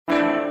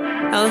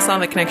Hello,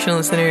 Slavic Connection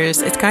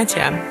listeners. It's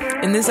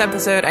Katya. In this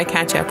episode, I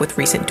catch up with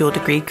recent dual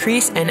degree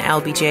CREASE and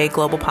LBJ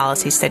Global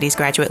Policy Studies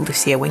graduate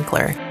Lucia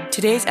Winkler.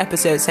 Today's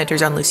episode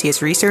centers on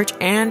Lucia's research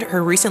and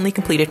her recently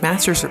completed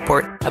master's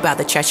report about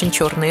the Chechen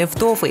Chornye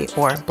Vdovy,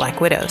 or Black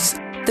Widows.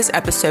 This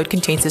episode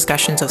contains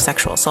discussions of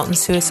sexual assault and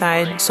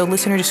suicide, so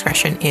listener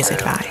discretion is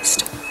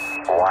advised.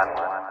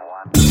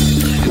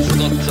 It's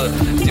not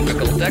a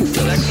typical text.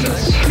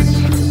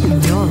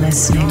 You're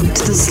listening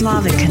to the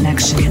Slavic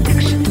Connection,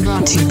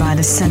 brought to you by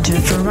the Center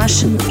for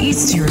Russian,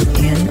 East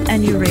European,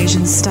 and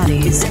Eurasian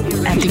Studies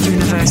at the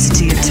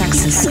University of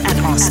Texas at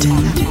Austin.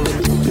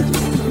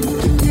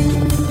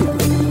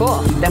 Cool.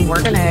 Then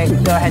we're going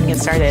to go ahead and get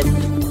started.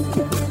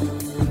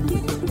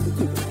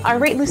 All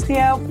right,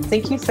 Lucia,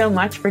 thank you so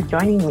much for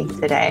joining me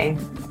today.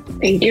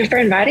 Thank you for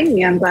inviting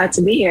me. I'm glad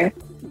to be here.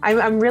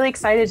 I'm really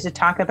excited to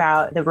talk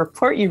about the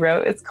report you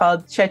wrote. It's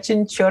called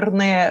Chechen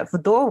Chornye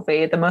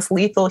Vdovy, the most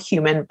lethal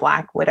human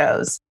Black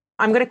widows.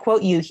 I'm going to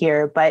quote you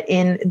here, but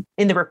in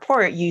the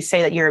report, you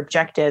say that your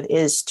objective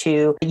is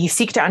you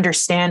seek to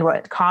understand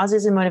what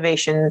causes and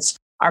motivations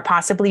are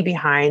possibly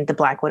behind the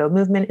Black Widow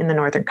movement in the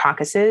Northern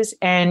Caucasus.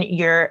 And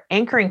your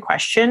anchoring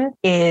question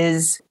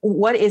is,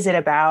 what is it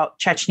about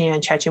Chechnya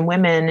and Chechen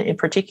women in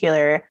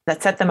particular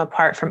that set them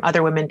apart from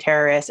other women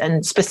terrorists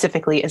and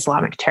specifically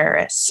Islamic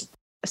terrorists?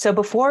 So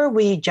before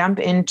we jump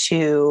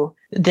into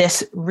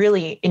this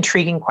really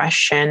intriguing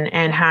question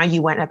and how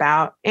you went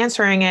about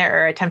answering it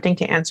or attempting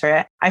to answer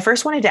it, I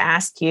first wanted to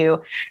ask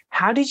you,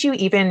 how did you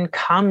even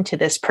come to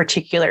this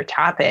particular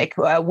topic?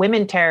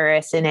 Women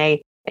terrorists in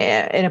a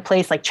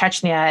place like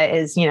Chechnya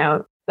is,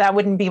 that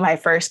wouldn't be my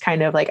first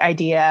kind of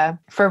idea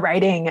for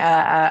writing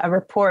a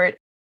report.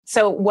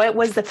 So what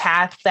was the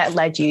path that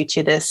led you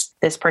to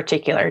this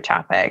particular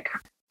topic?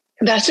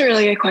 That's a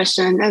really good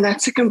question. And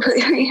that's a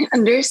completely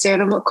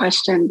understandable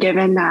question,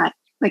 given that,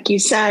 like you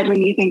said,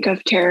 when you think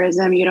of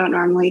terrorism, you don't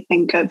normally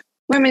think of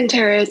women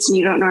terrorists, and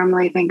you don't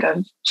normally think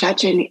of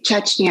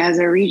Chechnya as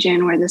a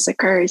region where this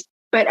occurs.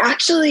 But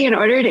actually, in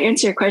order to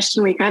answer your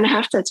question, we kind of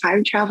have to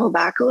time travel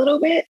back a little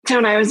bit. So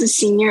when I was a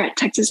senior at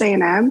Texas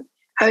A&M,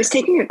 I was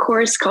taking a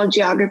course called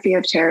Geography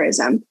of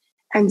Terrorism.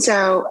 And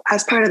so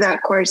as part of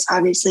that course,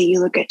 obviously, you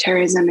look at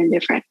terrorism in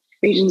different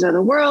regions of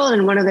the world.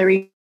 And one of the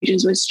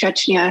regions was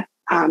Chechnya,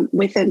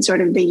 within sort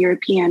of the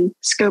European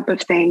scope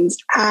of things.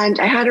 And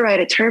I had to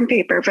write a term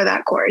paper for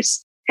that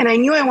course. And I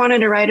knew I wanted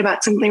to write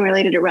about something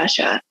related to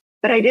Russia,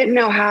 but I didn't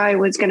know how I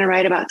was going to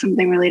write about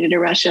something related to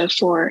Russia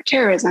for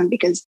terrorism,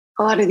 because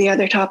a lot of the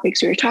other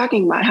topics we were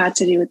talking about had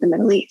to do with the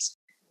Middle East.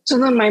 So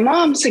then my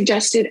mom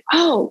suggested,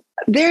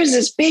 there's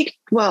this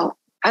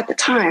at the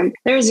time,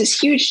 there was this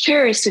huge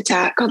terrorist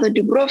attack called the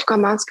Dubrovka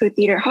Moscow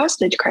Theater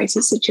hostage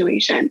crisis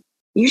situation.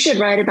 You should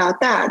write about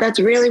that. That's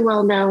really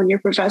well known. Your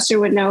professor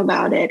would know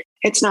about it.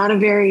 It's not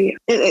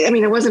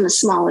it wasn't a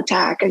small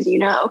attack, as you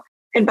know.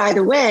 And by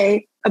the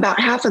way, about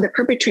half of the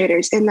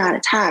perpetrators in that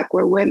attack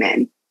were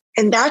women.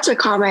 And that's what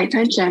caught my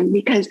attention,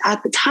 because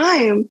at the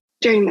time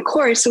during the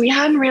course, we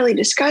hadn't really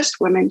discussed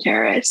women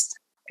terrorists.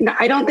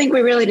 I don't think we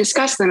really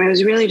discussed them. It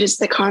was really just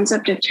the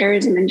concept of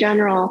terrorism in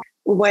general,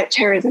 what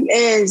terrorism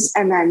is,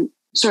 and then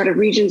sort of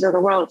regions of the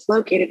world it's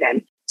located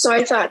in. So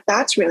I thought,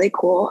 that's really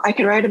cool. I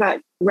could write about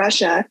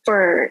Russia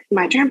for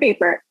my term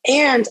paper,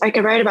 and I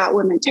could write about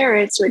women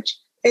terrorists, which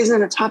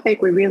isn't a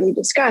topic we really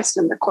discussed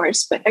in the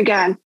course. But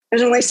again,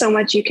 there's only so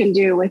much you can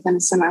do within a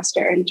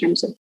semester in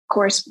terms of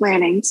course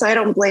planning. So I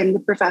don't blame the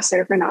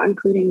professor for not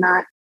including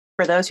that.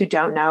 For those who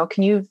don't know,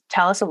 can you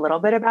tell us a little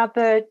bit about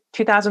the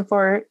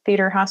 2004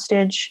 theater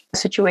hostage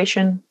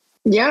situation?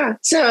 Yeah.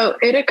 So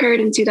it occurred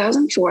in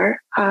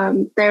 2004.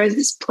 There was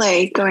this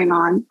play going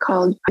on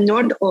called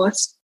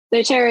Nordost.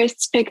 The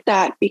terrorists picked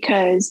that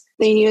because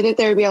they knew that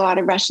there would be a lot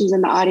of Russians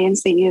in the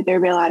audience. They knew that there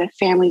would be a lot of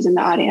families in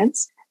the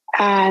audience.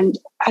 And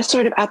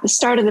sort of at the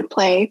start of the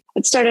play,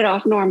 it started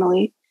off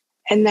normally.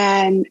 And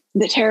then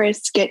the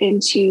terrorists get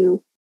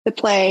into the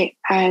play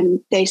and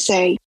they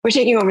say, we're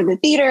taking over the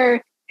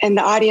theater. And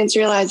the audience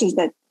realizes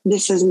that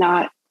this is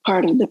not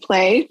part of the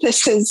play.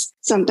 This is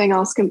something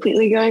else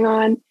completely going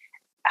on.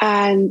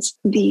 And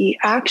the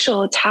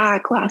actual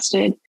attack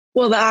the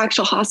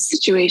actual hostage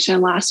situation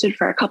lasted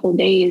for a couple of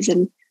days.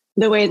 And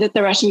the way that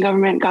the Russian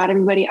government got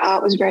everybody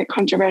out was very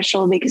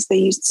controversial, because they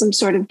used some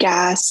sort of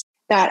gas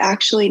that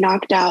actually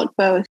knocked out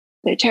both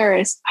the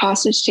terrorist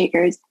hostage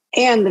takers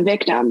and the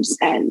victims.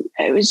 And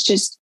it was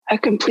just a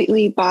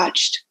completely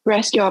botched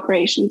rescue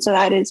operation. So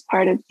that is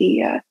part of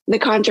the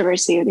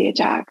controversy of the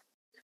attack.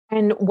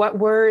 And what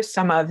were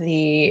some of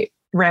the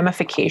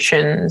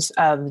ramifications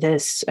of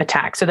this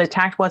attack? So the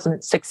attack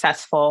wasn't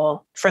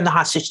successful from the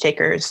hostage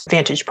takers'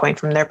 vantage point.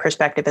 From their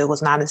perspective, it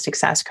was not a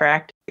success,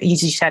 correct?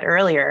 As you said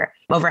earlier,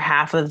 over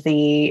half of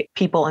the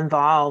people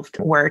involved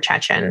were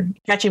Chechen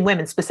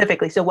women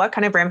specifically. So what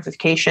kind of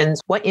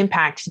ramifications, what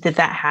impact did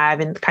that have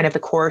in kind of the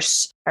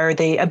course or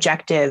the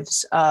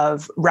objectives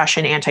of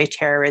Russian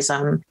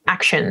anti-terrorism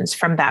actions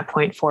from that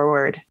point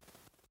forward?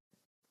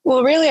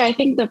 Well, really, I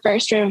think the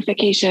first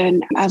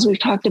ramification, as we've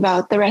talked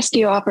about, the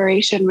rescue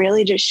operation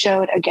really just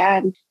showed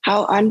again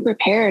how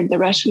unprepared the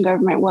Russian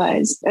government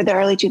was in the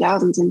early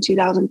 2000s and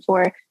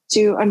 2004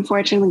 to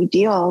unfortunately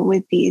deal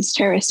with these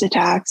terrorist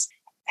attacks.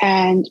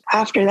 And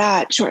after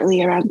that,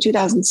 shortly around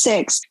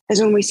 2006,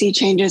 is when we see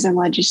changes in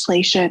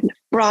legislation,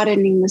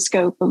 broadening the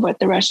scope of what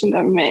the Russian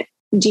government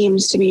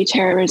deems to be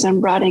terrorism,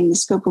 broadening the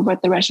scope of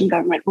what the Russian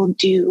government will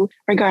do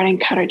regarding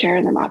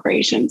counterterrorism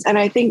operations. And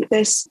I think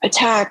this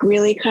attack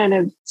really kind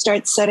of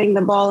starts setting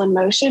the ball in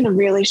motion of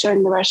really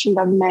showing the Russian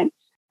government,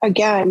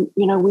 again,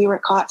 we were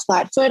caught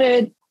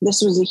flat-footed.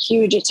 This was a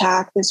huge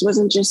attack. This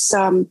wasn't just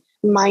some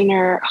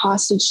minor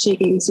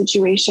hostage-taking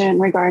situation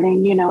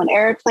regarding, an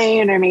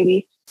airplane or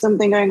maybe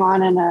something going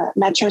on in a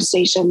metro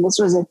station. This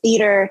was a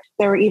theater.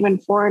 There were even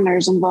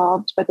foreigners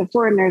involved, but the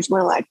foreigners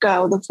were let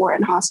go, the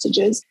foreign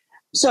hostages.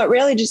 So it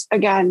really just,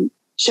 again,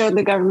 showed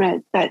the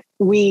government that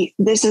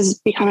this is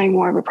becoming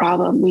more of a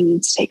problem. We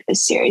need to take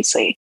this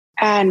seriously.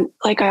 And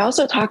like I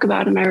also talk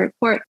about in my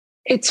report,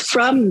 it's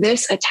from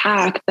this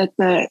attack that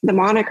the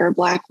moniker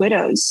Black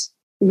Widows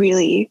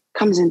really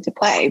comes into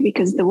play,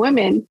 because the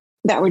women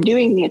that were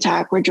doing the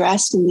attack were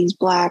dressed in these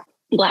black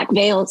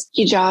veils.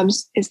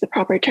 Hijabs is the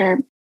proper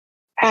term.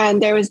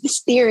 And there was this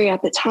theory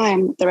at the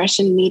time that the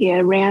Russian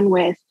media ran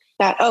with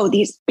that,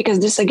 because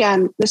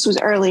this was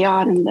early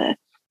on in the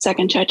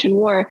Second Chechen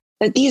War,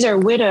 that these are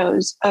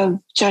widows of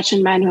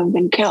Chechen men who have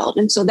been killed.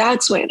 And so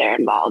that's why they're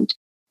involved.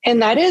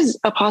 And that is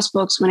a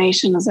possible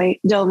explanation as I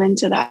delve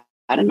into that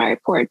in my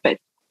report. But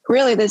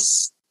really,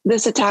 this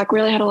attack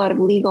really had a lot of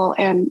legal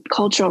and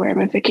cultural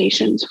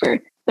ramifications for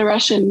the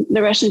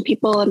Russian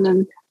people, and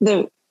then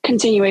the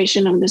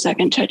continuation of the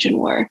Second Chechen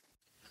War.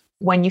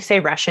 When you say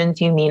Russians,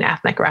 you mean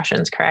ethnic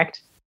Russians,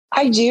 correct?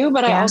 I do,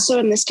 but I also,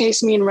 in this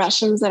case, mean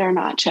Russians that are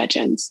not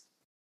Chechens.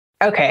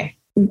 Okay.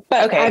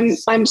 But okay.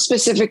 I'm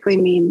specifically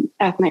mean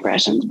ethnic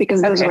Russians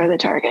because those were the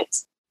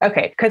targets.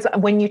 Okay. Because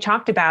when you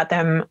talked about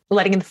them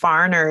letting the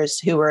foreigners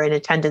who were in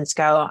attendance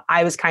go,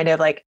 I was kind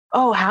of like,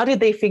 oh, how did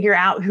they figure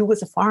out who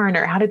was a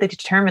foreigner? How did they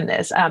determine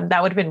this?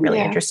 That would have been really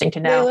interesting to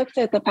know. They looked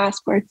at the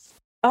passports.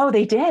 Oh,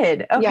 they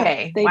did?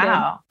 Okay. Yeah,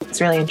 wow. Did. It's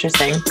really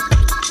interesting.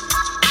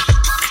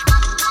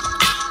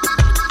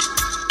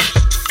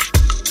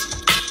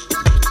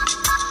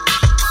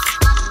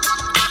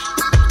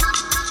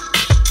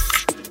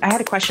 I had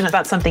a question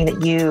about something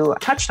that you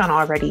touched on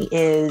already,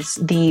 is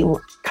the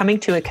coming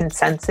to a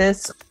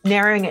consensus,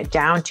 narrowing it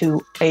down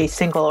to a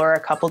single or a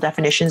couple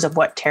definitions of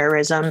what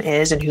terrorism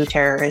is and who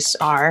terrorists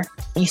are.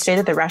 You say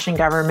that the Russian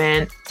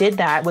government did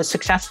that, was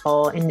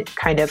successful in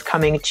kind of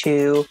coming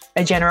to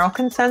a general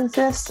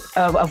consensus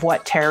of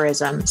what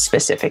terrorism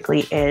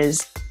specifically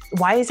is.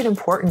 Why is it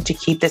important to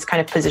keep this kind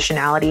of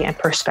positionality and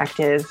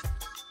perspective?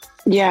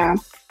 Yeah.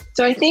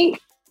 So I think,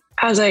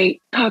 as I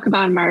talk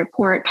about in my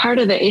report, part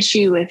of the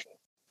issue with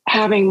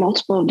having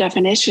multiple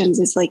definitions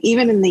is, like,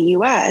 even in the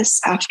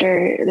US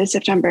after the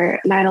September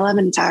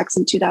 9/11 attacks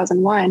in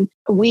 2001,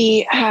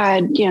 we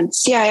had,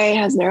 CIA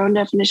has their own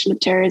definition of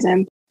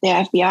terrorism. The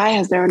FBI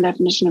has their own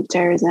definition of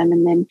terrorism.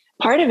 And then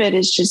part of it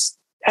is just,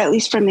 at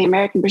least from the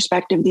American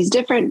perspective, these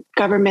different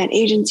government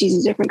agencies,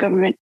 these different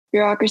government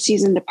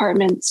bureaucracies and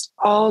departments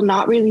all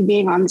not really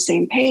being on the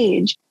same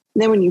page.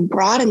 And then when you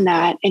broaden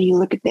that and you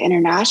look at the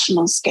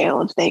international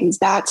scale of things,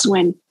 that's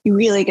when you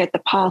really get the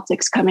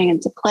politics coming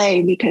into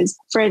play. Because,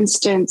 for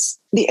instance,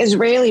 the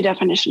Israeli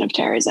definition of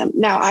terrorism.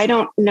 Now, I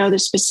don't know the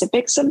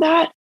specifics of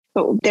that,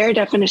 but their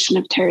definition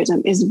of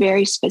terrorism is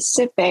very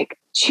specific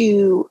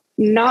to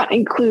not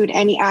include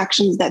any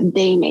actions that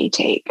they may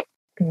take,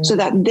 so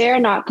that they're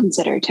not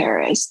considered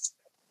terrorists.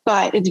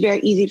 But it's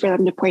very easy for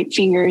them to point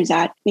fingers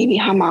at maybe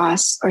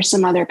Hamas or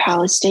some other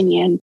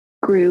Palestinian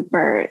group,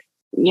 or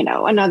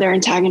another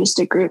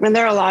antagonistic group. And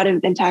there are a lot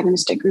of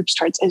antagonistic groups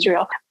towards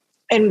Israel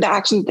and the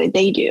actions that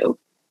they do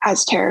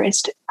as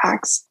terrorist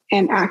acts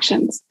and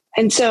actions.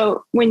 And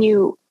so when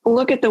you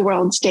look at the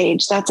world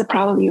stage, that's a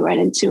problem you run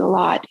into a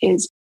lot,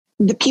 is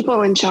the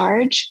people in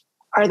charge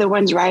are the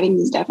ones writing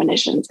these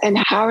definitions. And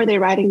how are they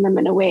writing them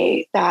in a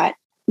way that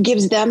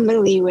gives them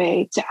the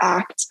leeway to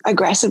act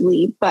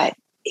aggressively, but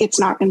it's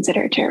not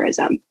considered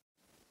terrorism?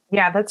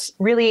 Yeah, that's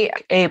really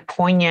a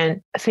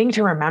poignant thing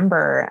to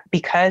remember,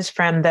 because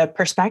from the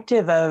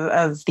perspective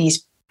of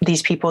these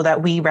people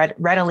that we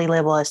readily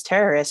label as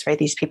terrorists, right?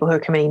 These people who are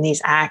committing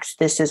these acts,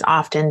 this is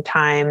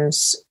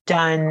oftentimes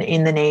done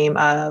in the name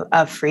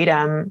of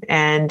freedom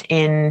and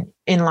in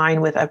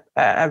line with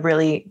a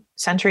really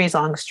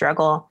centuries-long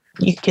struggle.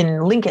 You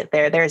can link it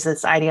there. There's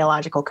this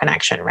ideological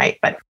connection, right?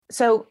 But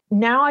so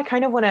now I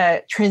kind of want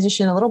to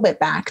transition a little bit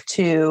back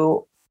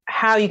to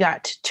how you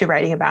got to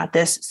writing about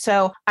this.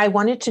 So I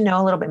wanted to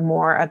know a little bit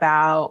more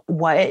about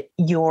what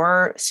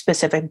your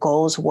specific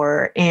goals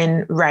were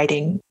in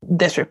writing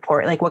this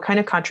report, like what kind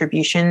of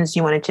contributions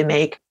you wanted to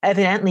make.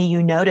 Evidently,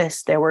 you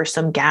noticed there were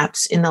some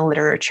gaps in the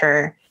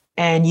literature,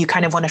 and you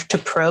kind of wanted to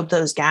probe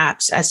those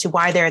gaps as to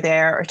why they're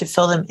there, or to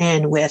fill them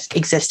in with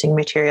existing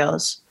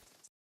materials.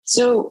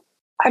 So,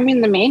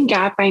 the main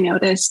gap I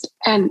noticed,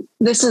 and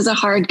this is a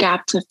hard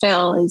gap to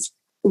fill, is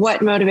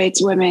what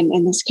motivates women,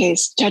 in this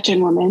case,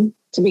 Chechen women,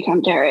 to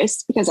become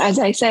terrorists. Because as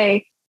I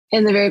say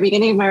in the very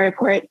beginning of my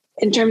report,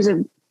 in terms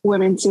of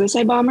women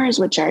suicide bombers,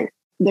 which are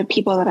the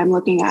people that I'm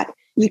looking at,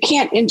 you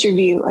can't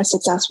interview a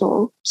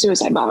successful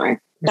suicide bomber.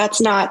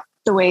 That's not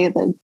the way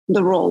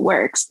the role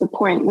works. The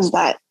point is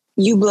that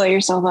you blow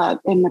yourself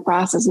up in the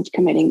process of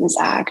committing this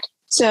act.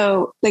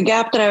 So the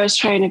gap that I was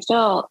trying to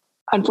fill,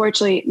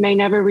 unfortunately, may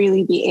never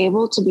really be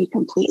able to be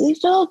completely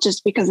filled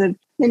just because of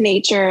the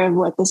nature of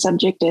what the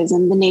subject is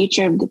and the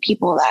nature of the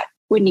people that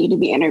would need to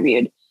be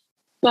interviewed.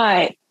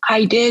 But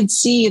I did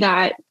see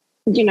that,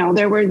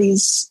 there were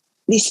these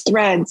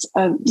threads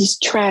of these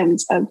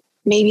trends of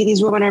maybe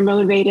these women are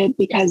motivated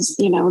because,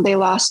 they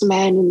lost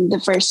men in the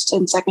first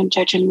and second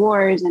Chechen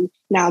wars, and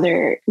now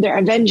they're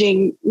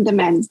avenging the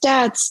men's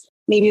deaths.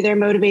 Maybe they're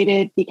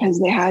motivated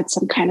because they had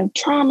some kind of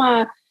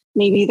trauma.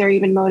 Maybe they're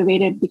even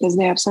motivated because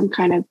they have some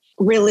kind of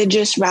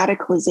religious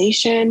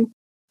radicalization.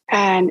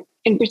 And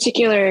in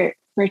particular,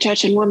 for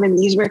Chechen women,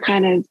 these were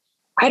kind of,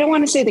 I don't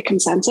want to say the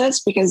consensus,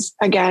 because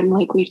again,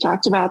 like we've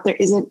talked about, there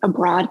isn't a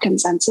broad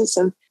consensus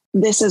of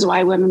this is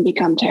why women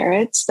become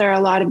terrorists. There are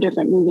a lot of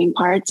different moving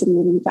parts and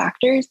moving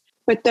factors,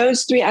 but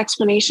those three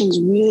explanations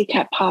really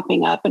kept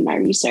popping up in my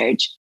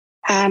research.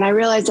 And I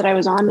realized that I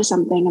was onto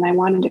something, and I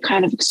wanted to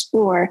kind of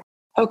explore,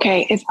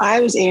 okay, if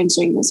I was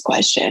answering this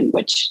question,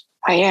 which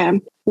I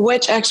am,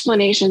 which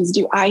explanations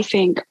do I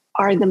think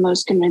are the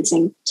most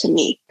convincing to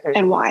me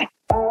and why?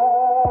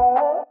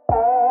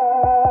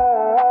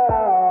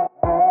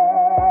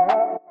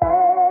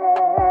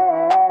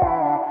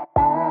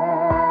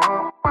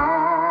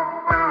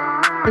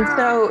 And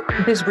so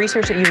this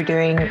research that you were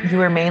doing, you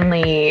were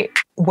mainly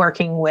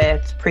working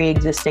with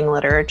pre-existing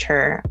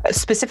literature,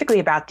 specifically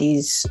about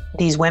these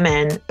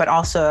women, but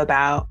also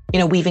about,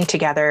 weaving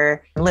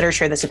together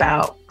literature that's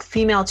about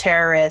female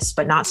terrorists,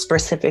 but not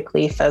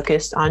specifically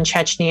focused on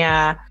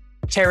Chechnya,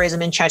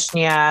 terrorism in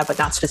Chechnya, but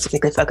not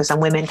specifically focused on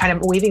women, kind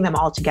of weaving them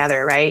all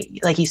together, right?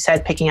 Like you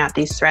said, picking out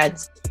these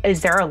threads.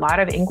 Is there a lot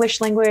of English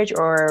language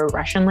or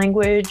Russian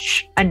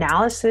language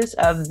analysis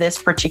of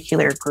this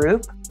particular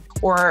group,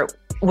 or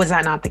was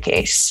that not the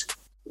case?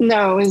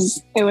 No,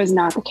 it was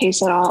not the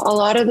case at all. A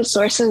lot of the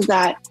sources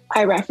that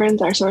I reference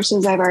are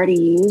sources I've already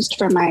used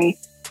for my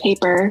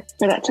paper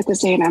for that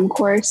Texas A&M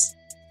course.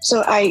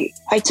 So I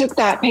took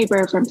that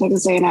paper from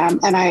Texas A&M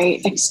and I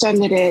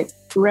extended it,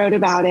 wrote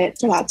about it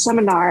for that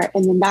seminar,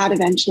 and then that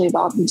eventually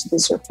evolved into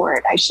this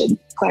report. I should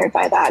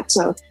clarify that.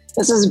 So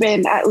this has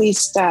been at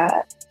least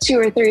 2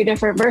 or 3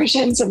 different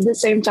versions of the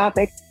same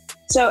topic.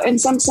 So in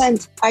some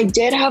sense, I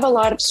did have a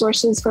lot of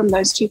sources from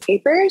those 2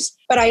 papers,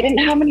 but I didn't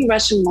have any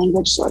Russian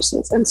language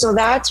sources. And so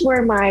that's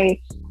where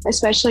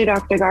especially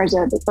Dr.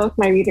 Garza, but both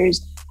my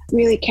readers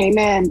really came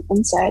in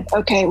and said,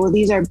 okay, well,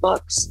 these are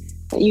books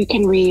that you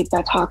can read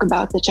that talk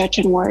about the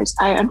Chechen wars.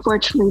 I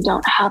unfortunately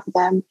don't have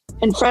them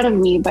in front of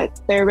me, but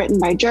they're written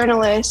by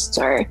journalists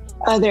or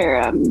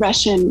other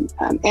Russian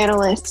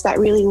analysts that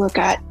really look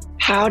at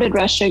how did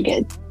Russia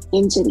get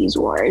into these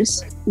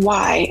wars,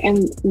 why,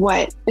 and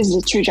what is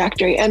the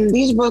trajectory. And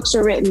these books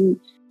were written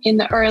in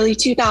the early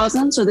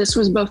 2000s. So this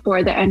was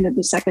before the end of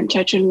the Second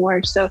Chechen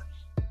War. So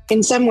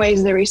in some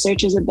ways, the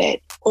research is a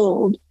bit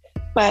old,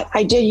 but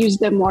I did use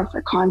them more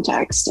for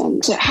context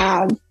and to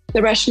have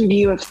the Russian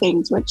view of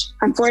things, which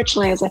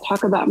unfortunately, as I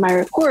talk about in my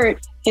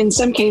report, in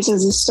some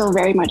cases is still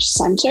very much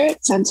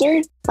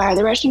censored by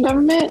the Russian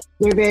government.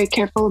 They're very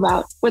careful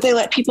about what they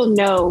let people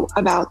know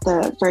about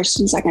the First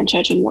and Second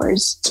Chechen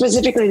Wars,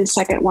 specifically the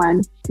second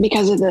one,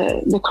 because of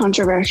the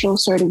controversial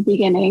sort of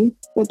beginning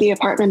with the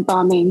apartment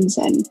bombings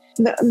and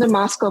the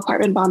Moscow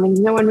apartment bombings.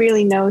 No one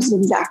really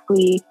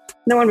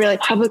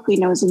publicly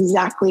knows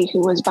exactly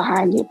who was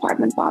behind the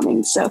apartment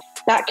bombings. So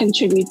that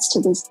contributes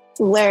to this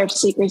layer of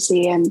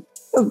secrecy. And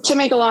to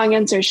make a long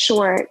answer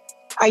short,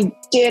 I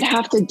did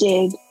have to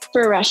dig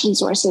for Russian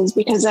sources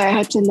because I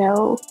had to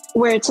know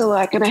where to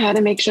look, and I had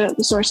to make sure that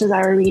the sources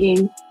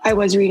I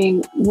was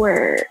reading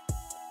were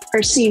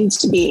or seemed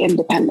to be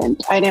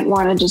independent. I didn't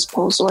want to just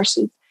pull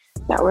sources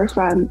that were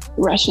from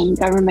Russian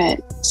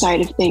government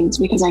side of things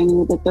because I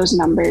knew that those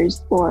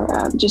numbers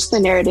or just the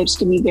narratives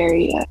could be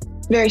very,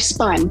 very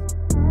spun.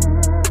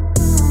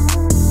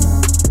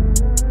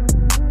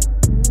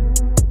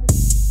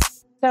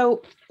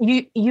 So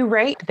you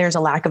write there's a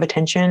lack of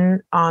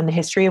attention on the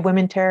history of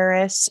women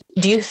terrorists.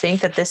 Do you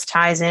think that this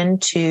ties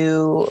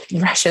into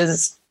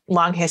Russia's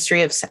long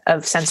history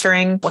of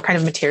censoring what kind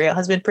of material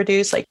has been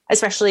produced? Like,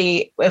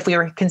 especially if we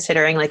were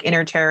considering like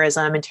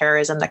interterrorism and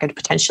terrorism that could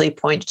potentially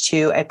point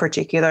to a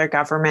particular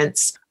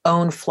government's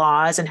own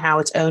flaws and how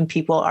its own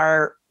people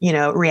are,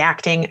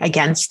 reacting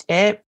against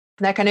it.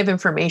 That kind of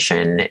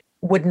information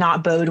would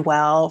not bode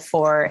well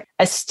for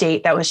a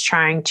state that was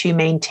trying to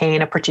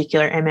maintain a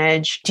particular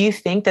image. Do you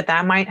think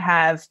that might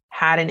have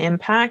had an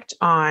impact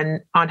on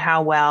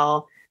how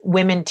well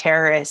women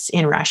terrorists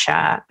in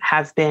Russia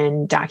have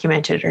been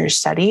documented or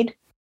studied?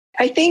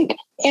 I think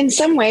in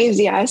some ways,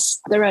 yes,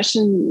 the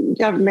Russian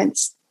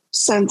government's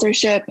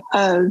censorship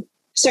of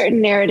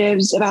certain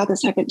narratives about the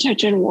Second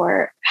Chechen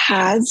War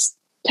has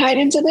tied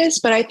into this,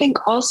 but I think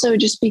also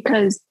just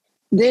because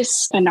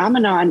this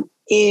phenomenon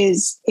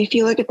is, if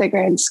you look at the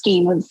grand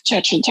scheme of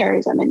Chechen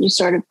terrorism and you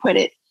sort of put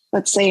it,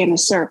 let's say, in a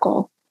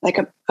circle, like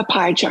a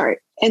pie chart,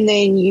 and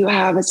then you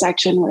have a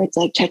section where it's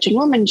like Chechen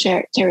woman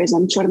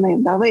terrorism,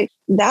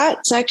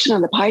 that section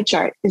of the pie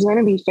chart is going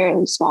to be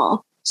fairly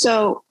small.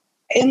 So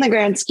in the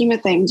grand scheme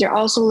of things, you're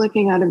also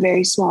looking at a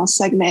very small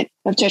segment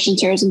of Chechen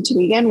terrorism to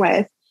begin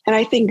with. And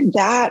I think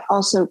that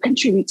also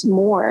contributes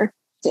more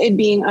to it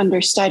being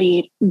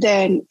understudied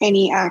than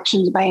any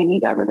actions by any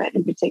government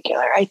in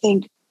particular. I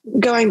think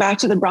going back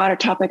to the broader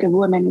topic of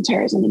women and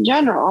terrorism in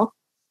general,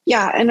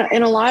 yeah,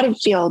 in a lot of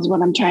fields,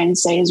 what I'm trying to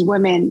say is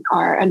women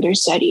are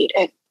understudied,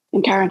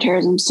 and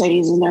counterterrorism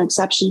studies is no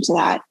exception to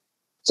that.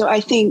 So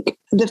I think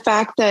the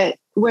fact that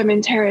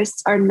women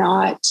terrorists are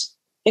not,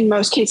 in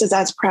most cases,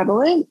 as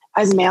prevalent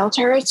as male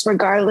terrorists,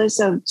 regardless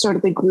of sort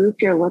of the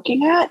group you're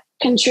looking at,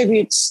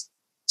 contributes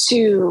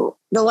to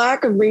the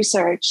lack of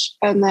research,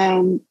 and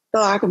then the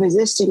lack of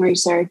existing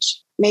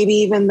research, maybe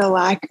even the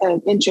lack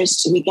of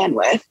interest to begin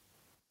with.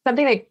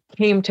 Something that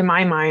came to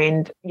my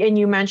mind, and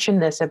you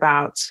mentioned this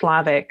about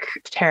Slavic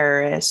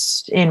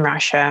terrorists in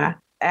Russia.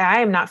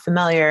 I am not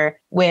familiar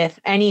with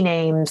any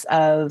names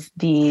of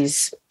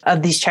these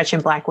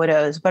Chechen Black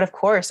widows, but of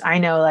course I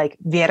know like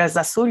Vera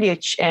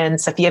Zasulich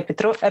and Sofia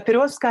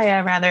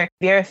Perovskaya,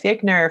 Vera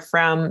Figner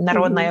from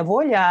Narodnaya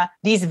Volya,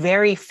 these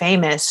very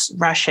famous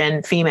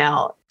Russian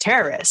female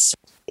terrorists.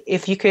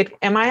 If you could,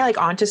 am I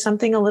like onto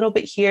something a little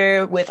bit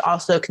here with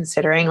also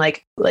considering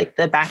like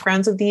the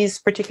backgrounds of these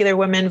particular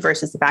women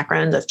versus the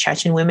backgrounds of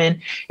Chechen women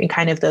and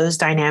kind of those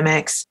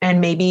dynamics, and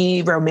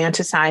maybe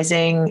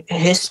romanticizing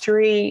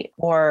history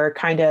or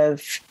kind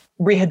of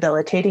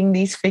rehabilitating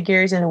these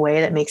figures in a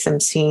way that makes them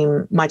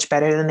seem much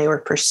better than they were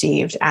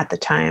perceived at the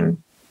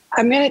time?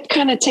 I'm going to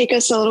kind of take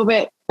us a little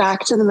bit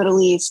back to the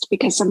Middle East,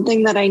 because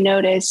something that I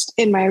noticed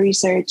in my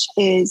research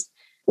is,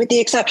 with the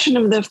exception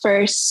of the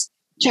first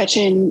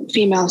Chechen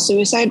female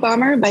suicide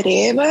bomber,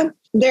 Badayeva,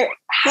 there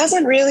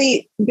hasn't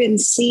really been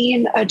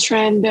seen a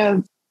trend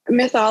of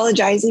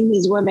mythologizing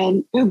these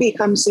women who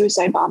become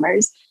suicide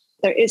bombers.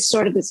 There is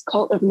sort of this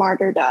cult of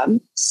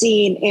martyrdom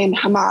seen in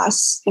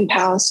Hamas in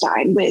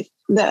Palestine with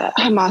the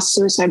Hamas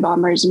suicide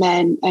bombers,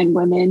 men and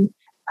women.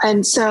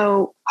 And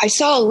so I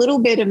saw a little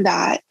bit of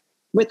that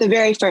with the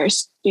very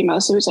first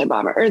female suicide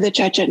bomber, or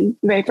the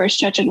very first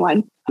Chechen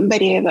one,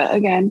 Badayeva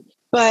again.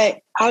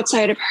 But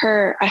outside of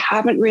her, I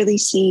haven't really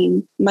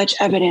seen much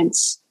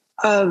evidence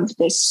of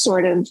this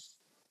sort of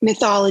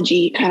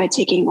mythology kind of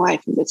taking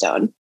life of its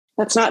own.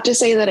 That's not to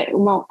say that it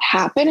won't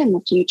happen in the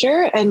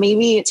future. And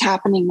maybe it's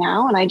happening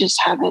now and I just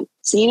haven't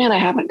seen it. I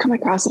haven't come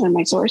across it in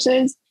my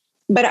sources.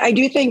 But I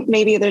do think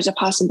maybe there's a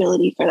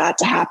possibility for that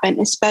to happen,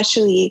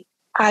 especially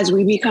as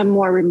we become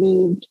more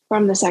removed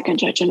from the Second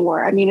Chechen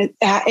War. I mean, it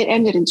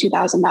ended in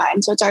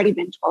 2009, so it's already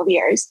been 12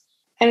 years.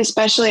 And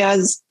especially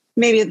as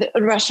maybe the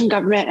Russian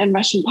government and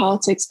Russian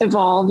politics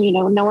evolve,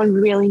 no one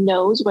really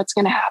knows what's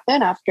going to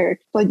happen after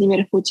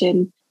Vladimir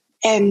Putin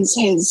ends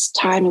his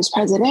time as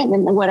president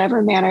in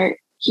whatever manner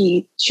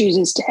he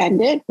chooses to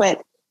end it.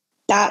 But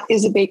that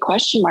is a big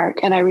question mark.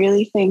 And I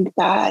really think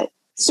that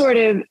sort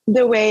of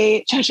the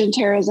way Chechen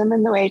terrorism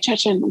and the way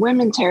Chechen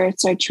women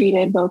terrorists are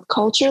treated both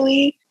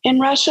culturally in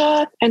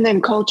Russia and then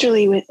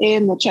culturally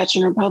within the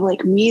Chechen Republic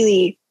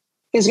really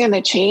is going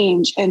to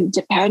change and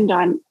depend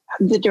on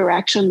the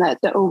direction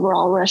that the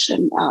overall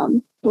Russian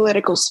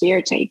political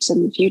sphere takes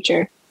in the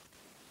future.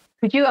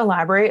 Could you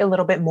elaborate a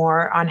little bit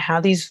more on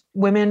how these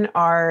women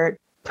are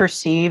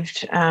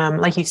perceived,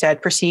 like you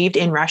said, perceived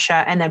in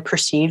Russia and then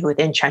perceived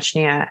within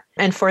Chechnya?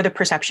 And for the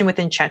perception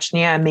within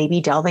Chechnya, maybe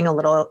delving a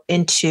little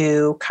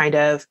into kind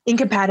of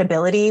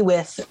incompatibility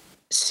with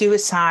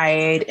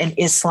suicide and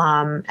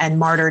Islam and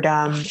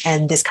martyrdom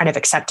and this kind of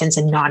acceptance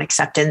and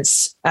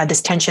non-acceptance,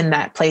 this tension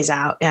that plays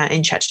out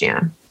in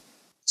Chechnya.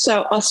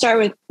 So I'll start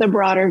with the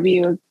broader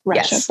view of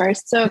Russia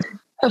first. So,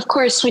 of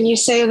course, when you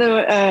say the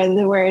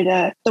word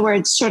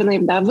 "черные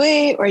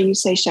вдовы" or you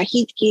say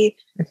 "shahidki,"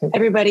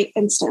 everybody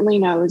instantly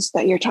knows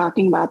that you're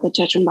talking about the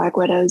Chechen Black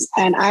widows.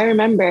 And I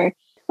remember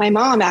my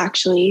mom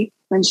actually,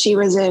 when she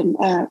was in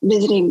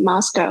visiting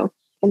Moscow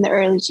in the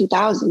early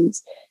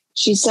 2000s,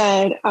 she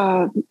said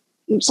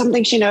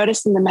something she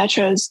noticed in the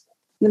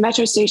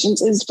metro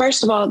stations is,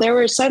 first of all, there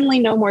were suddenly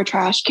no more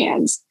trash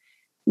cans.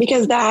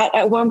 Because that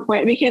at one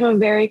point became a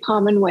very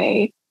common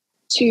way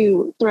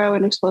to throw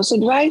an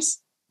explosive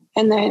device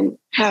and then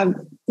have,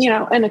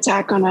 an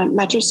attack on a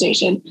metro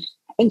station.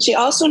 And she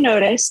also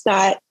noticed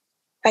that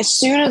as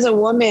soon as a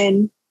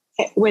woman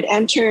would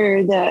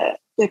enter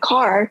the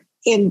car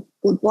in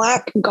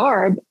black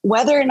garb,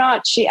 whether or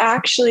not she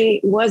actually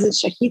was a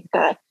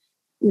shahidka,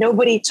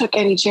 nobody took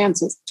any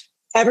chances.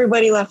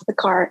 Everybody left the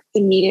car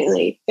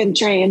immediately and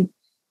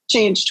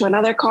changed to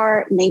another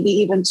car, maybe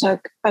even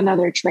took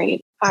another train.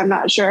 I'm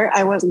not sure.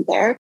 I wasn't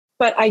there.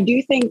 But I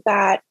do think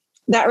that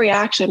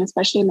reaction,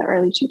 especially in the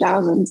early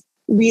 2000s,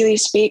 really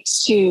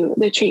speaks to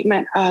the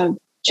treatment of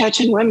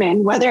Chechen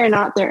women, whether or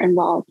not they're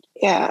involved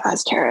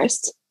as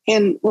terrorists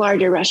in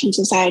larger Russian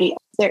society.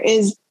 there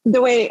is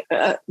the way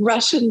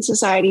Russian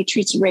society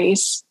treats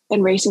race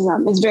and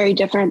racism is very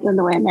different than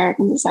the way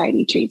American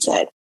society treats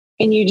it.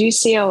 And you do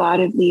see a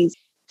lot of these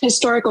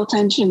historical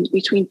tensions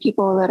between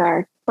people that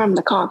are from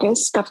the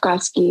Caucasus,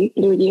 Kavkazski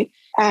люди,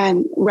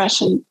 and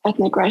Russian,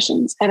 ethnic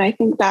Russians. And I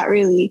think that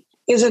really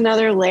is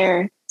another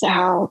layer to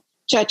how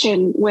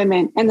Chechen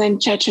women and then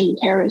Chechen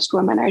terrorist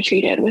women are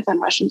treated within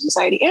Russian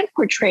society and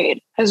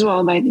portrayed as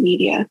well by the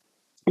media.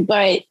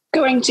 But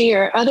going to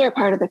your other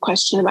part of the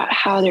question about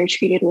how they're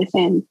treated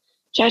within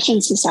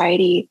Chechen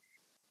society,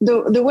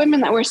 the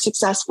women that were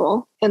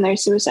successful in their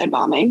suicide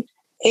bombing,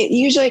 it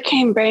usually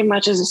came very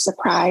much as a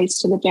surprise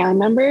to the family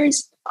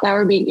members that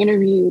were being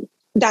interviewed,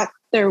 that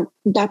their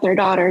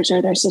daughters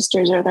or their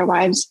sisters or their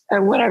wives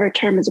or whatever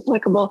term is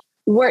applicable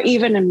were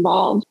even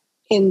involved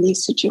in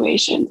these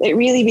situations. It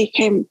really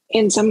became,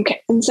 in some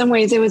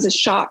ways, it was a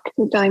shock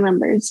to family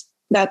members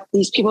that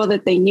these people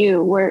that they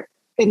knew were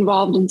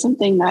involved in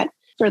something that,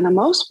 for the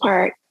most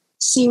part,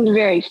 seemed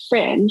very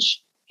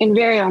fringe and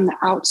very on the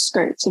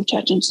outskirts of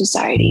Chechen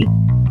society.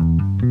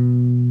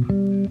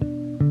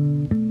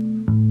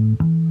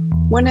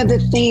 One of the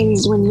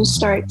things when you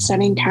start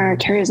studying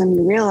counterterrorism,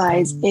 you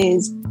realize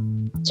is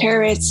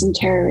terrorists and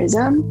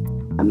terrorism,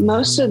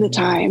 most of the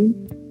time,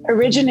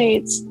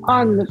 originates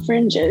on the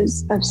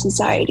fringes of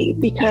society,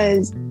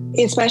 because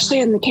especially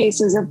in the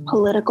cases of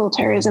political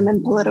terrorism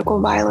and political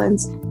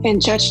violence,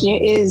 and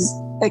Chechnya is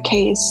a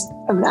case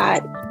of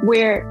that,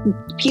 where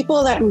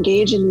people that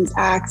engage in these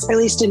acts, at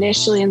least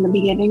initially in the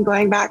beginning,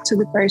 going back to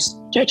the first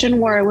Chechen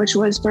War, which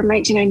was from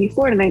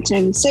 1994 to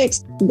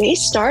 1996, they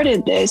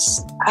started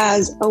this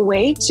as a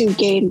way to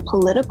gain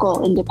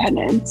political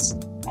independence.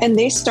 And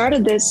they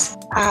started this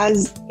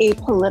as a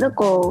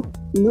political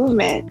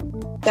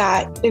movement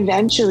that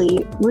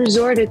eventually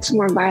resorted to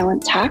more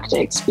violent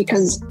tactics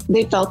because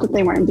they felt that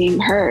they weren't being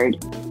heard.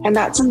 And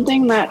that's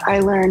something that I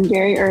learned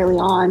very early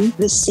on.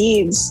 The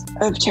seeds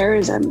of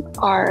terrorism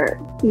are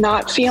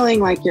not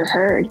feeling like you're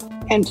heard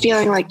and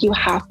feeling like you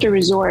have to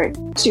resort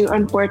to,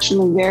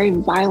 unfortunately, very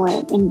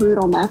violent and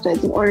brutal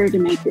methods in order to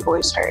make your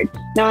voice heard.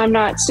 Now, I'm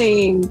not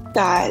saying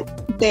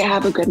that they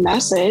have a good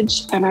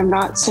message, and I'm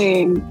not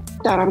saying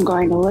that I'm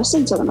going to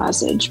listen to the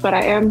message, but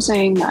I am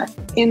saying that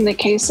in the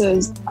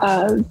cases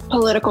of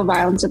political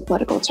violence and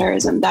political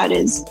terrorism, that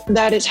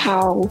is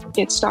how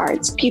it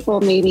starts.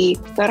 People maybe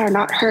that are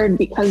not heard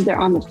because they're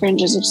on the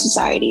fringes of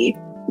society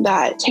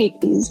that take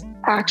these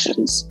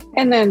actions.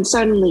 And then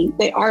suddenly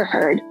they are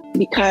heard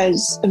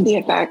because of the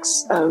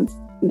effects of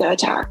the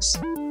attacks.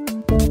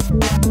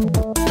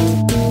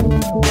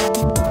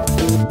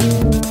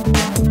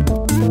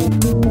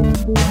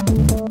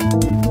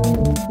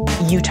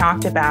 You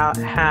talked about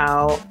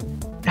how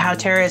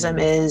terrorism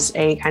is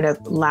a kind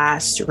of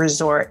last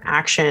resort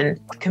action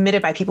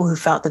committed by people who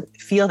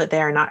feel that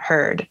they are not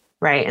heard,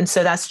 right? And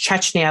so that's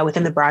Chechnya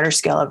within the broader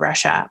scale of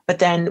Russia. But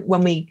then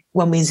when we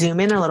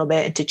zoom in a little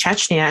bit into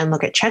Chechnya and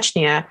look at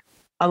Chechnya,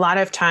 a lot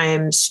of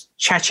times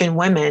Chechen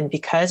women,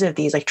 because of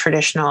these like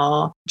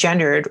traditional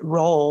gendered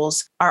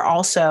roles, are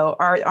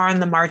on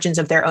the margins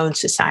of their own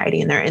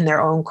society and they're in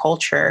their own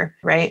culture,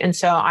 right? And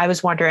so I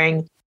was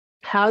wondering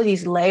how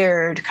these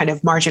layered kind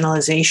of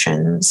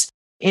marginalizations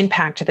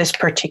impact this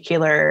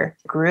particular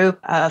group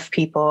of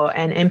people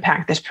and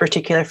impact this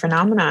particular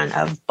phenomenon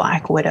of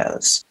Black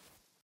widows.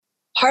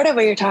 Part of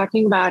what you're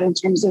talking about in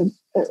terms of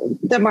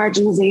the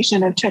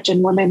marginalization of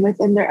Chechen women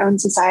within their own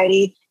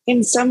society,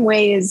 in some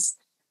ways,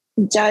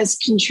 does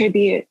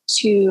contribute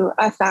to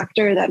a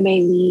factor that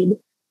may lead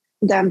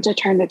them to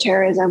turn to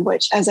terrorism,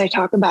 which, as I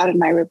talk about in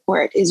my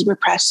report, is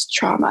repressed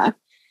trauma.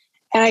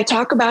 And I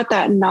talk about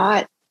that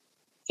not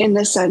in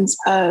the sense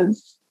of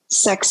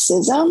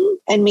sexism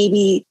and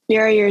maybe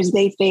barriers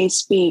they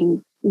face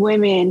being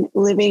women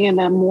living in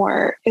a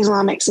more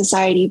Islamic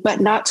society,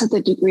 but not to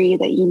the degree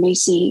that you may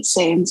see,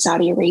 say, in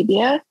Saudi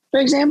Arabia, for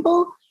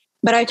example.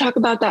 But I talk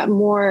about that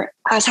more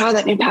as how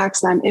that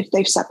impacts them if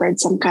they've suffered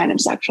some kind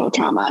of sexual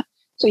trauma.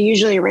 So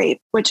usually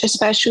rape, which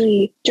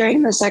especially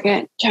during the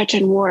Second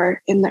Chechen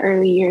War in the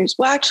early years,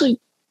 well, actually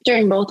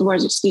during both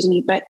wars,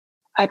 but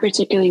I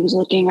particularly was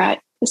looking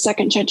at the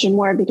Second Chechen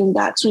War because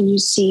that's when you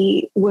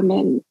see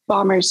women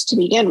bombers to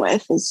begin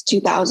with, is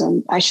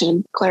 2000. I should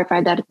have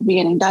clarified that at the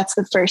beginning. That's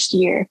the first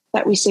year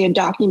that we see a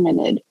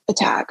documented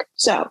attack.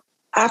 So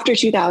after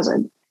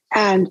 2000,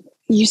 and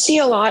you see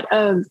a lot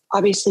of,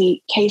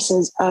 obviously,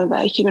 cases of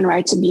human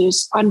rights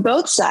abuse on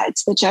both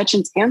sides, the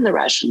Chechens and the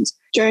Russians,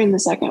 during the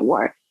Second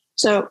War.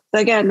 So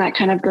again, that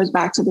kind of goes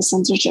back to the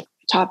censorship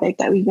topic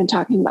that we've been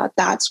talking about.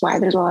 That's why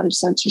there's a lot of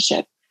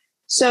censorship.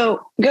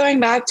 So going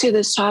back to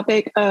this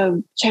topic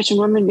of Chechen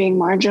women being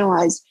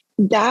marginalized,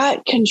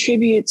 that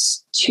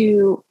contributes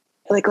to,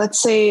 like, let's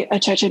say a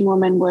Chechen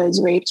woman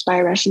was raped by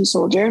a Russian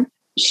soldier.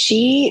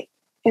 She,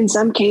 in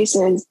some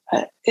cases,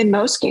 in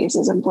most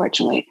cases,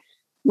 unfortunately,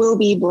 will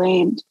be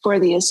blamed for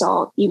the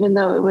assault, even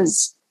though it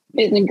was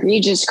an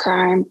egregious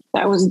crime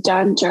that was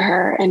done to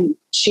her and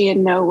she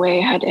in no way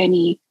had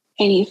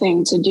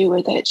anything to do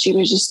with it. She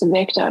was just a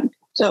victim.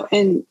 So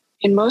in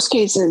most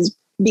cases,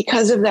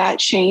 because of that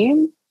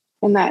shame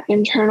and that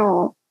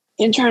internal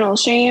internal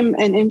shame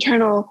and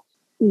internal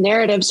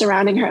narrative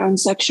surrounding her own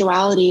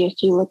sexuality.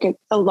 If you look at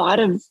a lot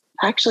of,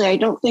 actually, I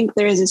don't think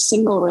there is a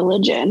single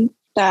religion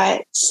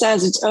that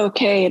says it's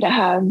okay to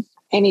have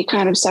any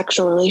kind of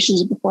sexual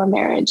relations before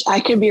marriage. I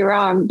could be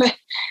wrong, but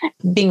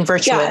being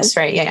virtuous,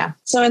 right? Yeah.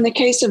 So in the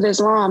case of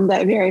Islam,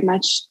 that very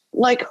much,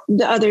 like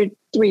the other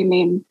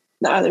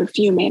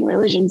few main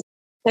religions,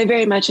 that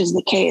very much is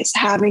the case,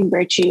 having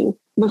virtue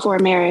before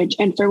marriage.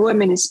 And for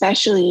women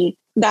especially,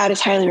 that is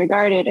highly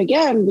regarded,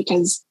 again,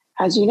 because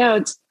as you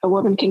know, a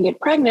woman can get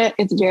pregnant.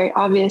 It's very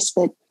obvious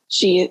that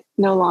she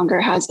no longer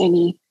has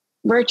any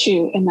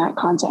virtue in that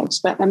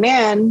context. But a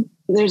man,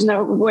 there's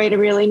no way to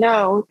really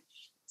know.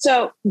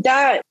 So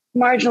that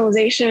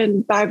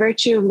marginalization by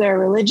virtue of their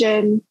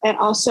religion and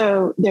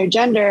also their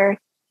gender,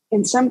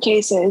 in some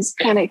cases,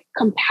 kind of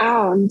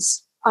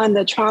compounds on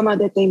the trauma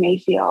that they may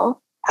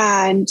feel.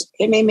 And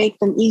it may make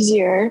them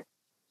easier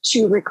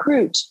to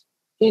recruit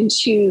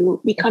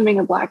into becoming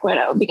a Black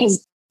widow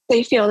because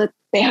they feel that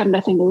they have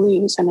nothing to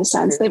lose in a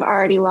sense. They've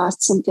already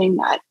lost something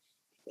that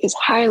is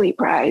highly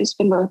prized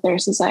in both their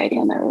society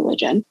and their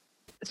religion.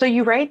 So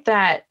you write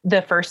that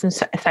the first and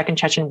second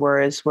Chechen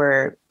wars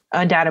were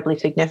undoubtedly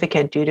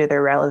significant due to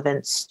their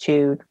relevance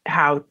to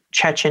how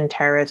Chechen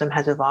terrorism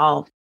has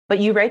evolved. But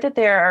you write that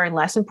they are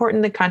less important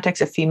in the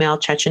context of female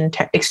Chechen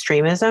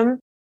extremism.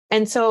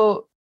 And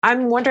so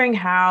I'm wondering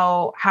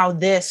how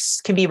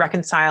this can be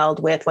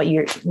reconciled with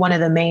one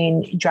of the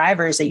main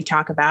drivers that you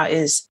talk about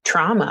is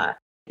trauma.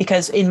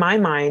 Because in my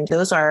mind,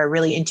 those are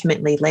really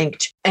intimately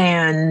linked.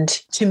 And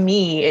to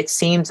me, it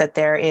seems that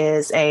there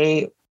is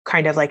a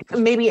kind of like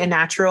maybe a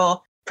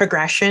natural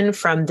progression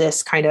from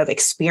this kind of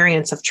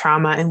experience of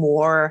trauma and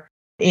war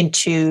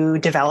into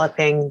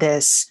developing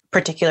this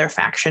particular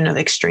faction of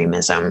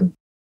extremism.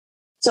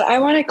 So I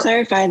want to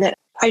clarify that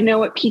I know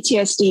what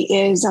PTSD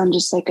is on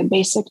just like a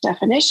basic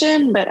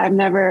definition, but I've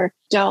never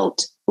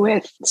dealt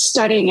with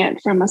studying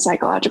it from a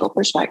psychological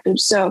perspective.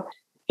 So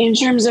in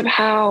terms of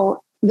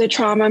how the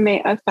trauma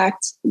may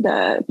affect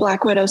the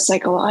Black widow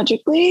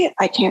psychologically,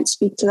 I can't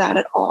speak to that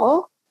at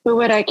all. But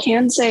what I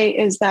can say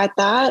is that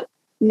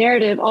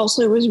narrative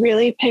also was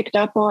really picked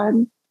up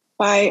on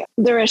by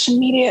the Russian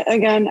media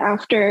again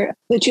after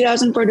the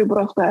 2004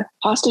 Dubrovka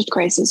hostage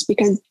crisis,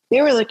 because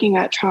they were looking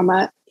at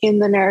trauma in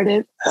the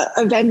narrative,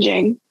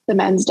 avenging the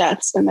men's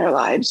deaths in their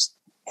lives.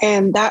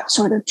 And that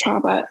sort of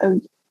trauma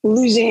of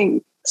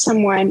losing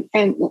someone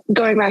and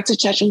going back to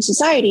Chechen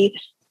society,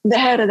 the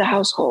head of the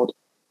household,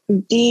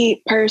 the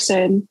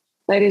person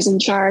that is in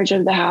charge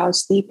of the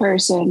house, the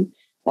person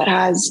that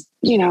has,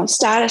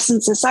 status in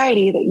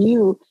society that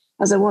you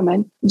as a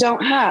woman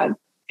don't have,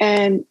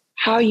 and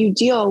how you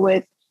deal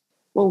with,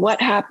 well, what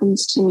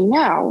happens to me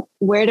now?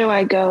 Where do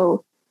I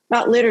go?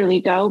 Not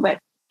literally go, but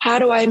how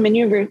do I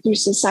maneuver through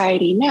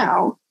society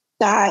now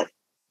that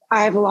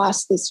I've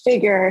lost this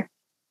figure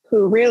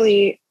who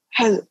really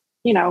has,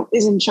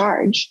 is in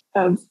charge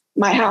of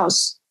my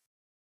house?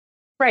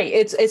 Right.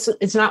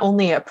 It's not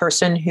only a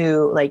person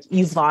who, like,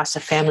 you've lost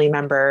a family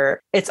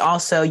member, it's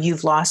also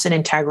you've lost an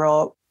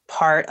integral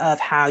part of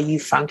how you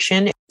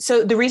function.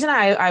 So the reason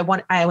I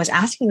was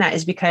asking that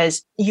is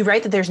because you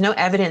write that there's no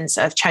evidence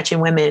of Chechen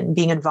women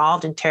being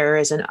involved in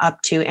terrorism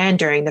up to and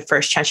during the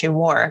first Chechen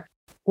war.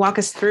 Walk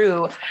us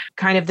through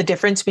kind of the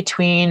difference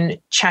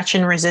between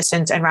Chechen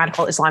resistance and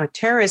radical Islamic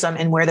terrorism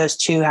and where those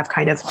two have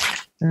kind of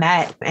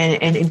met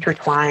and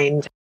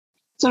intertwined.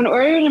 So in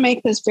order to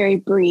make this very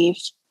brief,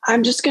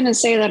 I'm just going to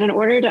say that in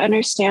order to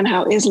understand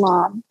how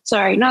Islam,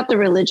 not the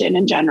religion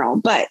in general,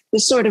 but the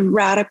sort of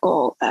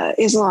radical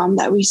Islam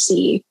that we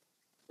see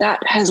that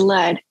has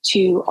led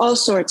to all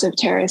sorts of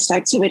terrorist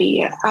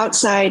activity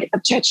outside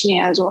of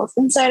Chechnya as well as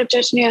inside of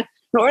Chechnya.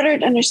 In order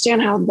to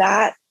understand how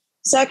that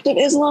sect of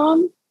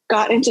Islam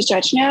got into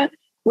Chechnya,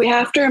 we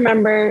have to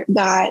remember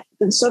that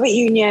the Soviet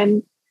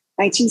Union,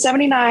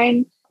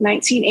 1979,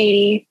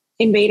 1980,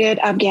 invaded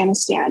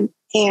Afghanistan,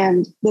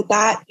 and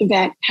that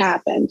event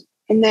happened.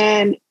 And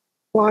then,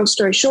 long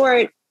story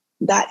short,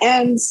 that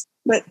ends.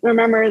 But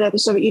remember that the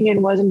Soviet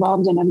Union was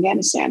involved in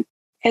Afghanistan.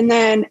 And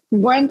then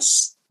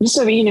once the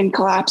Soviet Union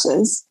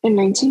collapses in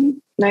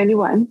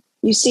 1991,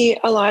 you see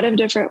a lot of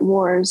different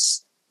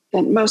wars,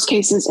 in most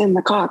cases in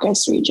the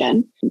Caucasus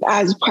region,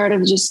 as part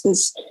of just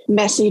this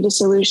messy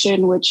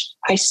dissolution, which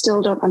I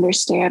still don't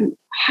understand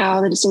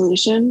how the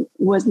dissolution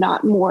was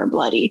not more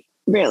bloody,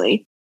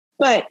 really.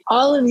 But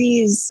all of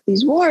these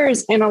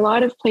wars in a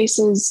lot of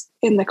places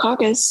in the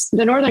Caucasus,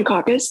 the Northern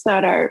Caucasus,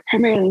 that are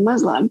primarily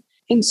Muslim.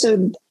 And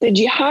so the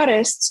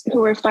jihadists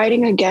who were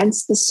fighting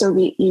against the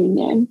Soviet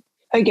Union,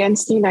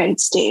 against the United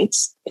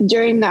States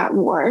during that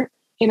war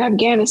in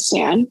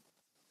Afghanistan,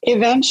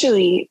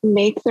 eventually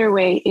make their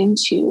way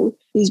into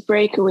these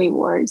breakaway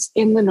wars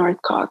in the North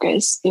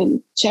Caucasus,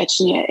 in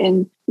Chechnya,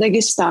 in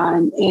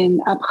Dagestan, in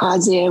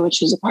Abkhazia,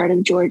 which is a part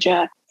of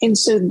Georgia. And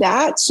so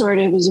that sort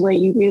of is where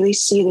you really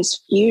see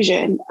this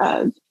fusion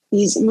of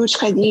these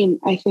mujahideen.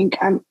 I think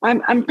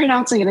I'm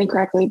pronouncing it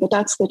incorrectly, but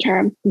that's the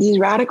term. These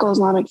radical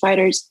Islamic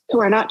fighters who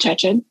are not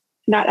Chechen,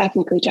 not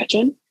ethnically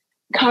Chechen,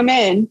 come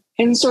in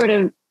and sort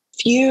of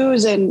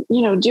fuse and,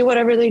 do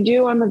whatever they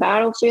do on the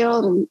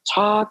battlefield and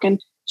talk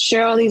and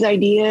share all these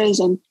ideas.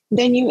 And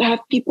then you have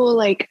people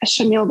like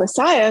Shamil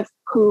Basayev,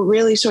 who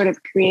really sort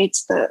of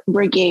creates the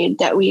brigade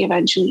that we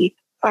eventually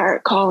are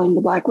calling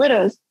the Black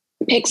Widows,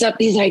 picks up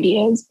these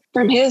ideas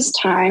from his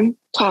time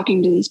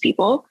talking to these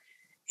people.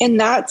 And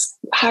that's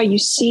how you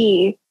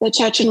see the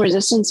Chechen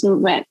resistance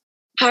movement,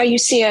 how you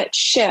see it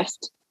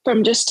shift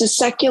from just a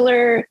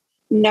secular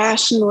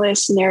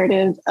nationalist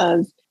narrative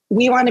of,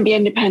 we want to be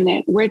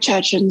independent, we're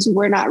Chechens,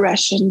 we're not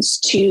Russians,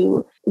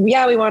 to,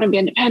 yeah, we want to be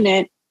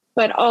independent,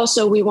 but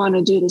also we want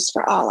to do this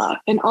for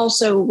Allah. And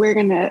also we're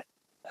going to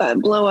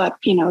blow up,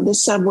 the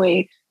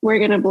subway, we're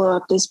going to blow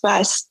up this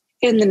bus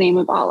in the name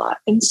of Allah.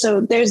 And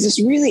so there's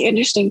this really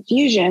interesting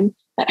fusion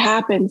that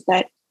happens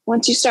that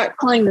once you start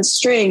pulling the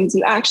strings,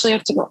 you actually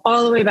have to go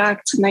all the way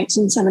back to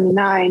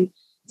 1979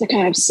 to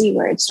kind of see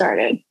where it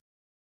started.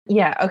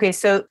 Yeah. Okay.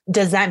 So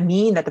does that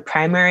mean that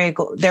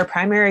their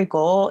primary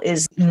goal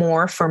is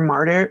more for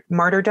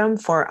martyrdom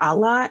for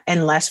Allah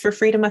and less for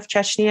freedom of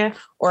Chechnya?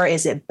 Or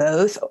is it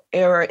both?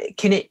 Or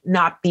can it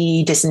not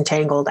be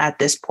disentangled at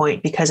this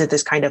point because of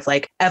this kind of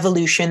like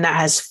evolution that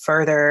has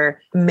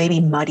further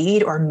maybe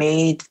muddied or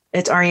made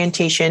its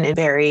orientation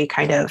very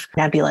kind of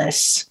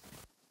nebulous?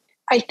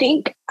 I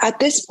think at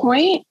this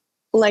point,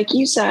 like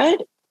you said,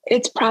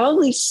 it's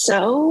probably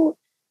so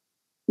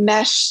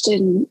meshed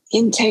and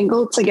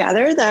entangled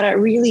together that it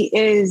really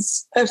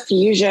is a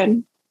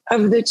fusion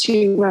of the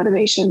two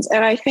motivations.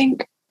 And I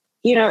think,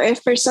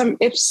 if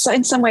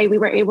in some way we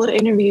were able to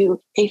interview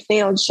a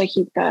failed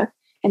shahidka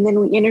and then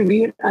we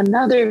interviewed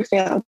another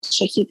failed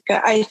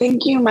shahidka, I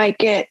think you might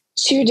get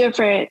two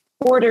different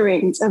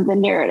orderings of the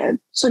narrative.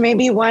 So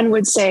maybe one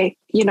would say,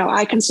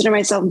 I consider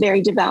myself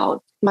very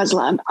devout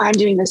Muslim. I'm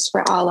doing this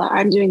for Allah.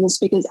 I'm doing this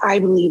because I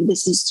believe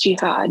this is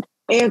jihad.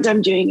 And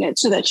I'm doing it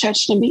so that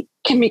Chechnya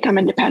can become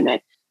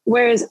independent.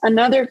 Whereas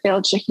another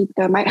failed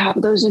shahidka might have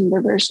those in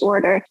reverse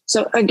order.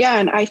 So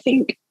again, I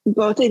think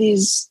both of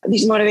these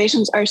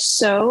motivations are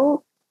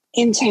so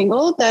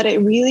entangled that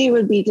it really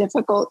would be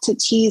difficult to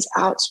tease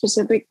out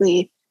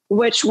specifically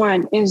which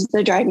one is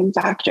the driving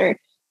factor.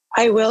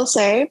 I will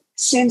say,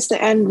 since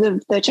the end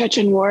of the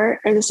Chechen War,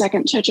 or the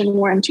Second Chechen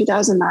War in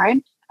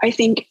 2009, I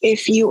think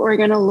if you are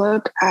going to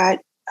look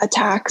at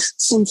attacks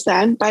since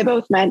then by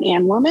both men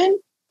and women,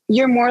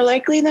 you're more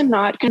likely than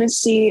not going to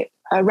see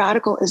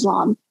radical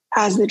Islam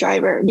as the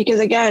driver. Because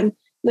again,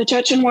 the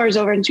Chechen War is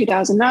over in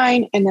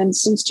 2009. And then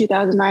since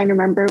 2009,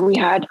 remember, we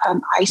had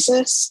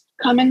ISIS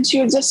come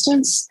into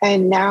existence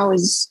and now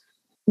is,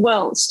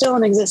 still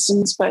in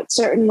existence, but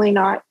certainly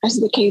not as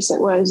the case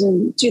it was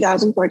in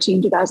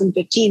 2014,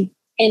 2015.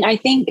 And I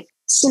think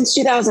since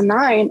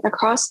 2009,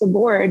 across the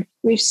board,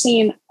 we've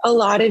seen a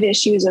lot of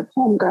issues of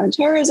homegrown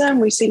terrorism.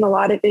 We've seen a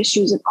lot of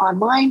issues of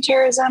online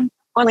terrorism,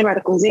 online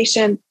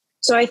radicalization.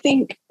 So I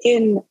think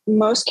in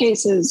most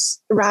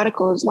cases,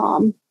 radical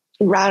Islam,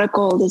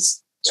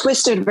 this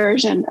twisted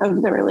version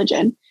of the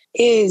religion,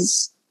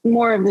 is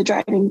more of the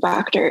driving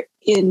factor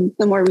in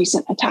the more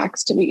recent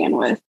attacks to begin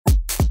with.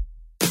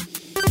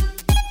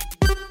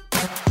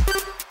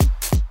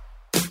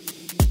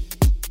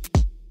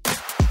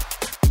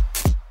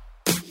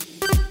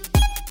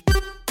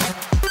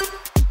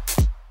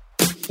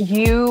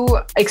 You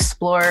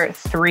explore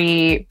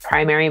three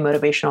primary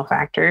motivational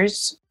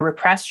factors: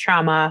 repressed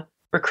trauma,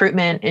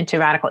 recruitment into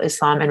radical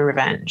Islam, and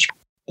revenge.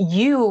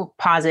 You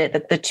posit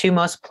that the two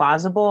most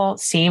plausible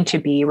seem to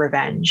be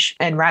revenge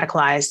and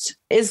radicalized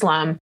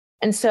Islam.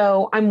 And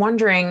so I'm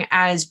wondering,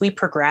 as we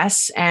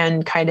progress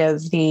and kind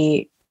of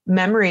the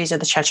memories of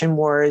the Chechen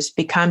wars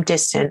become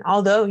distant,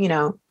 although,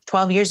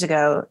 12 years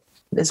ago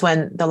is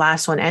when the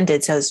last one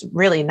ended, so it's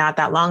really not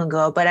that long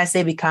ago. But as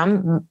they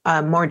become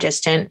more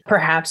distant,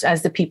 perhaps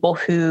as the people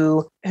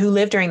who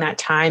lived during that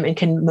time and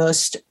can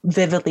most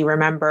vividly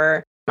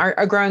remember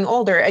are growing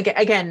older,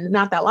 again,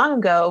 not that long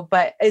ago,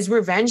 but is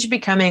revenge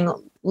becoming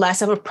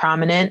less of a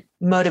prominent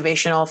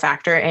motivational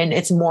factor, and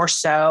it's more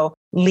so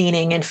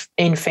leaning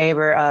in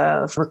favor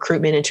of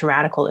recruitment into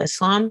radical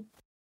Islam?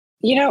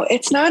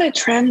 It's not a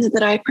trend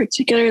that I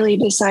particularly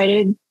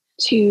decided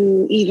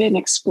to even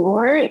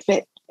explore if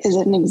it is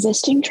an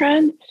existing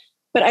trend,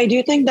 but I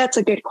do think that's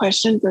a good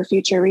question for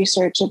future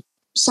research. If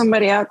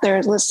somebody out there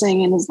is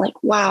listening and is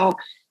like, wow,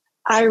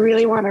 I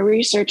really want to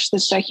research the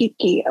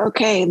Shahidki.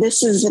 Okay,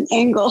 this is an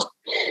angle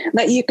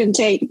that you can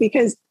take,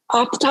 because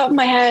off the top of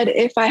my head,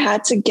 if I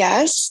had to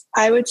guess,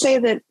 I would say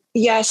that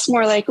yes,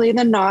 more likely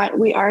than not,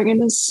 we are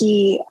going to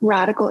see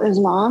radical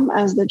Islam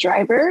as the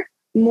driver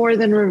more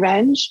than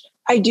revenge.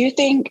 I do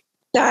think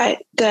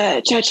that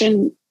the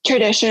Chechen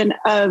tradition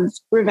of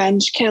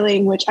revenge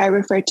killing, which I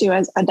refer to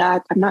as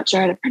adat, I'm not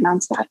sure how to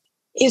pronounce that,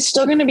 is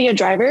still going to be a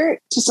driver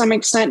to some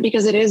extent,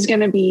 because it is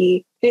going to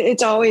be,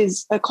 it's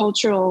always a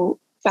cultural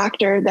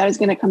factor that is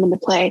going to come into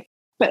play.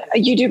 But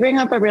you do bring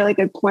up a really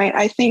good point.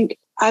 I think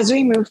as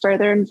we move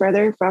further and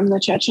further from the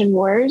Chechen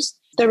wars,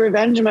 the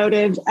revenge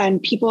motive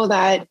and people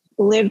that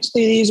lived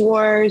through these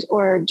wars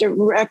or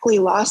directly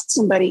lost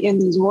somebody in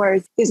these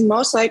wars is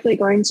most likely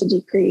going to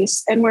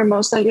decrease. And we're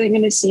most likely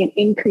going to see an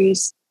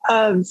increase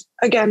of,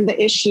 again,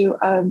 the issue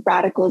of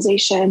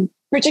radicalization,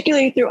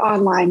 particularly through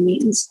online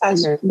means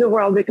as the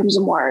world becomes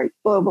more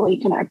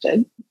globally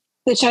connected.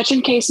 The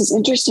Chechen case is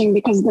interesting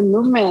because the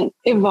movement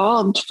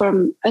evolved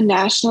from a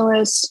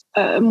nationalist,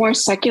 more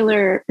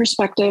secular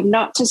perspective,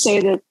 not to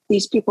say that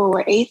these people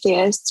were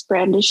atheists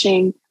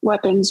brandishing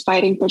weapons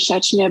fighting for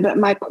Chechnya, but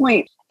my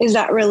point is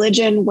that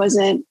religion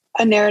wasn't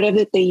a narrative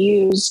that they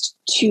used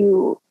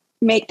to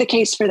make the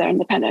case for their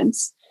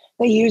independence.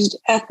 They used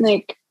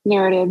ethnic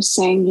narratives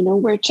saying,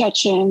 we're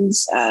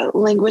Chechens,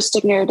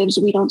 linguistic narratives,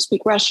 we don't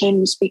speak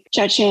Russian, we speak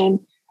Chechen,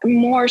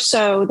 more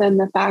so than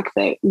the fact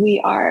that we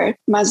are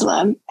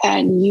Muslim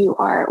and you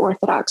are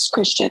Orthodox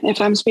Christian, if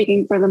I'm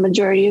speaking for the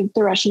majority of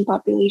the Russian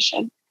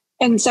population.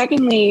 And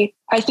secondly,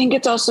 I think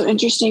it's also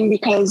interesting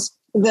because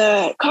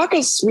the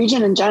Caucasus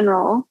region in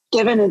general,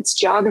 given its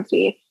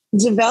geography,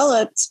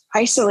 developed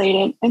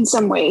isolated in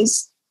some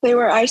ways. They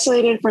were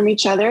isolated from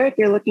each other if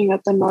you're looking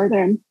at the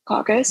Northern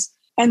Caucasus,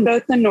 and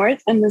both the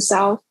North and the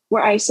South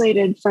were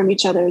isolated from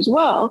each other as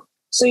well.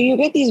 So you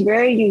get these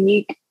very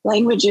unique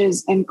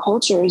languages and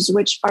cultures,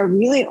 which are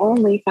really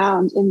only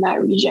found in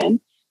that region.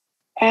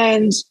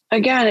 And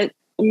again, it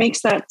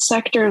makes that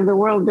sector of the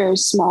world very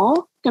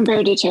small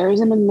compared to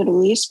terrorism in the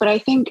Middle East. But I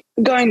think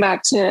going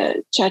back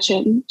to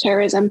Chechen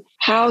terrorism,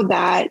 how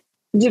that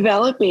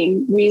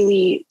developing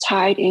really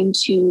tied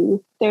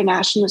into their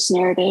nationalist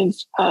narrative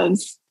of,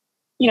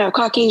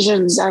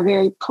 Caucasians are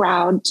very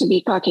proud to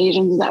be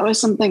Caucasians. That was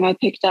something I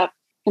picked up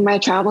in my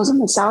travels in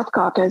the South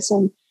Caucasus.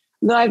 And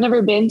though I've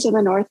never been to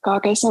the North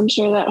Caucasus, I'm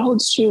sure that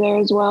holds true there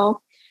as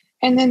well.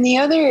 And then the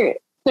other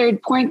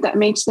third point that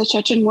makes the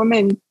Chechen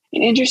woman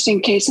an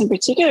interesting case in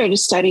particular to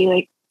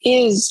study,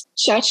 is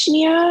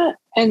Chechnya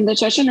and the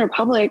Chechen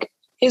Republic,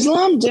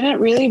 Islam didn't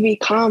really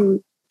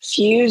become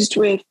fused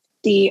with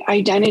the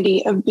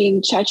identity of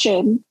being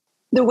Chechen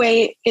the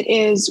way it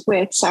is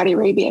with Saudi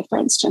Arabia, for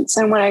instance.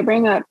 And when I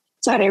bring up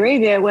Saudi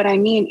Arabia, what I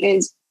mean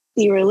is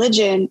the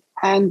religion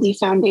and the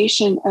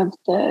foundation of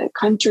the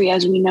country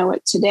as we know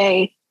it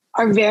today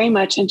are very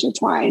much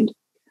intertwined.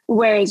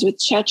 Whereas with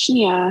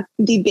Chechnya,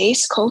 the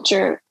base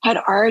culture had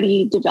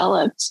already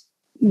developed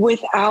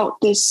without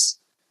this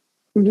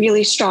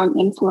really strong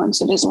influence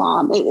of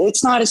Islam.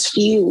 It's not as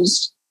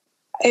fused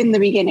in the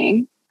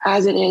beginning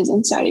as it is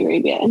in Saudi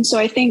Arabia. And so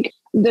I think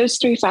those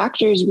three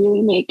factors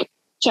really make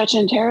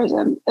Chechen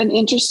terrorism an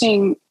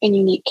interesting and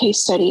unique case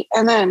study.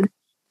 And then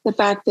the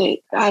fact that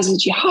as a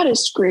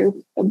jihadist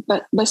group,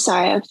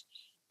 Basayev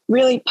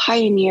really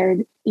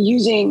pioneered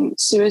using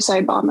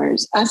suicide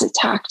bombers as a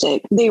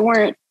tactic. They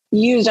weren't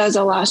used as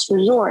a last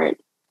resort.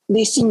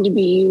 They seemed to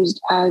be used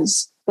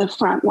as the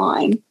front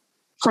line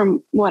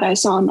from what I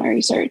saw in my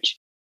research.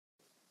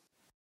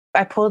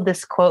 I pulled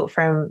this quote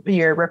from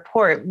your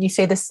report. You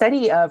say the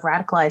study of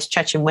radicalized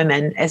Chechen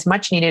women is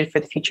much needed for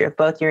the future of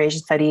both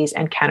Eurasian studies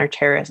and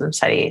counterterrorism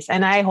studies.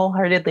 And I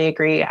wholeheartedly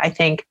agree. I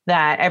think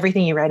that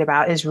everything you write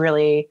about is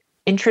really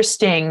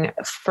interesting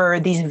for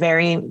these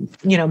very,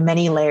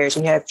 many layers.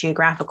 We have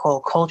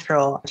geographical,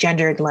 cultural,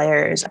 gendered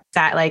layers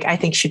that I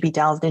think should be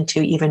delved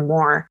into even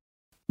more.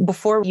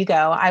 Before you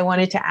go, I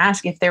wanted to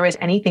ask if there was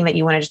anything that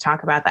you wanted to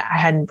talk about that I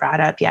hadn't brought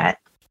up yet.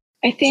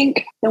 I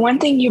think the one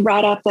thing you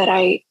brought up that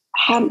I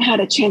hadn't had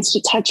a chance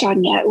to touch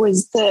on yet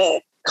was the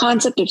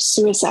concept of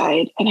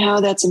suicide and how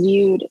that's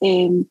viewed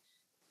in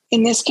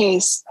this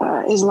case,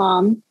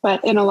 Islam,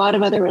 but in a lot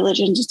of other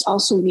religions, it's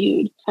also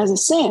viewed as a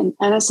sin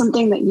and as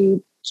something that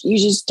you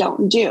just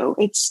don't do.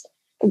 It's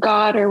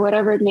God or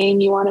whatever name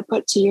you want to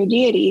put to your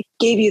deity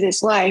gave you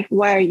this life.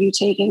 Why are you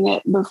taking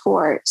it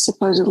before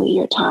supposedly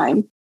your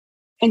time?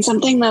 And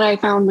something that I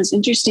found was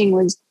interesting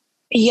was,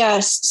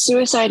 yes,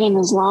 suicide in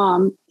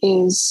Islam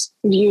is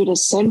viewed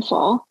as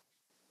sinful.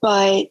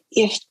 But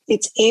if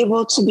it's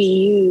able to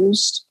be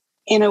used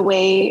in a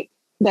way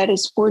that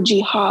is for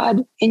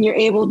jihad and you're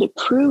able to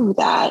prove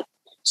that.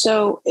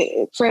 So,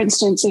 for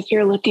instance, if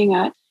you're looking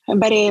at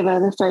Bareva,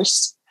 the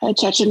first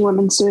Chechen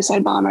woman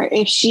suicide bomber,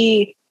 if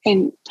she,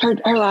 and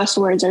her last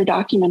words are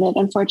documented,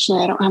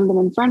 unfortunately, I don't have them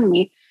in front of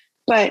me,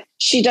 but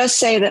she does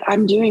say that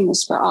I'm doing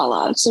this for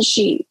Allah. So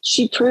she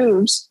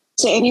proves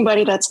to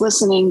anybody that's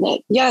listening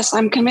that, yes,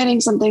 I'm committing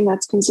something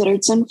that's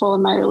considered sinful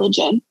in my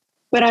religion.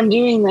 But I'm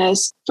doing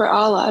this for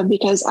Allah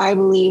because I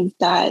believe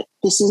that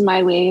this is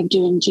my way of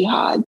doing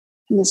jihad.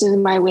 And this is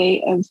my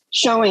way of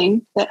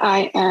showing that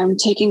I am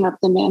taking up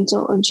the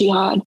mantle of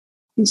jihad.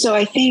 And so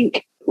I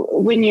think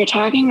when you're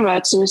talking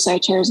about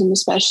suicide terrorism,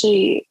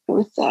 especially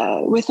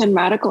within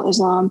radical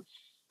Islam,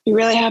 you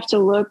really have to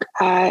look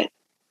at,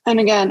 and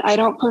again, I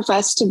don't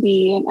profess to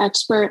be an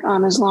expert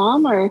on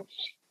Islam or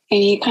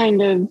any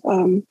kind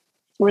of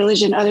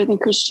religion other than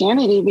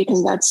Christianity,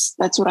 because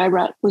that's what I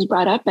was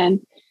brought up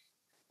in.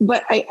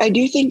 But I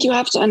do think you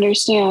have to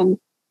understand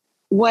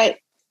what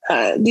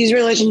these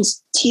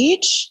religions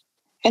teach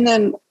and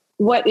then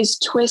what is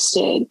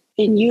twisted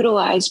and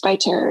utilized by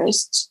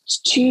terrorists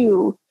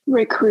to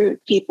recruit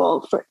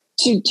people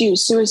to do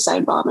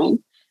suicide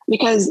bombing.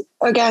 Because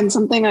again,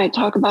 something I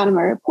talk about in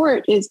my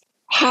report is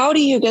how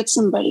do you get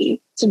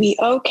somebody to be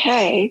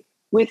okay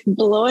with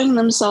blowing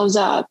themselves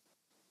up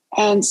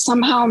and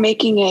somehow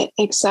making it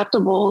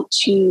acceptable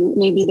to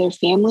maybe their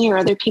family or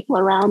other people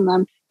around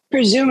them,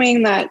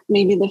 presuming that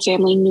maybe the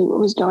family knew what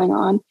was going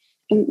on.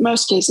 In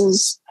most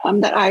cases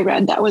that I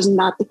read, that was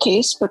not the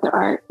case, but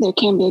there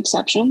can be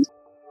exceptions.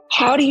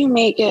 How do you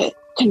make it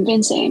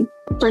convincing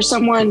for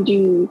someone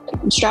to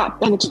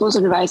strap an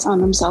explosive device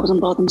on themselves and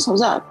blow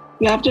themselves up?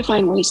 You have to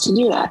find ways to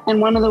do that.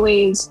 And one of the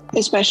ways,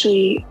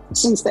 especially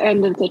since the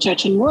end of the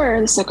Chechen War,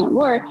 the Second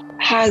War,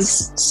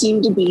 has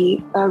seemed to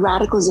be a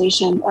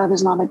radicalization of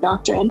Islamic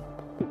doctrine.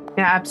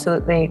 Yeah,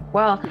 absolutely.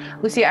 Well,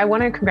 Lucy, I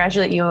want to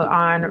congratulate you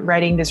on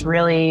writing this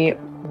really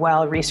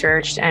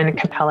well-researched and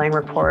compelling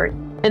report.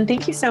 And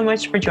thank you so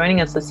much for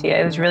joining us, Lucia.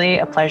 It was really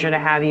a pleasure to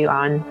have you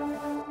on.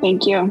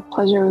 Thank you.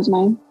 Pleasure was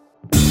mine.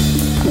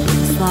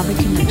 Slavic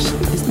Connection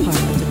is part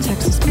of the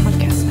Texas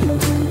Podcast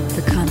Network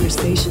for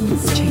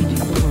conversations changing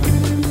the world.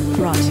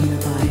 Brought to you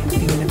by the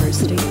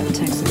University of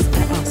Texas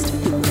at Austin.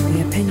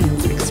 The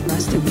opinions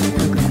expressed in this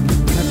program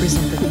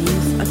represent the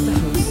views of the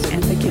hosts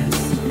and the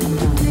guests and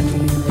not of the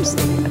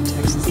University of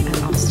Texas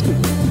at Austin.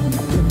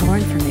 For more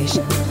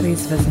information,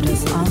 please visit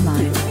us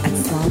online at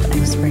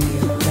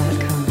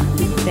slavxradio.com.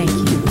 Thank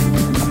you.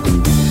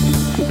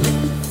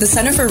 The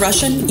Center for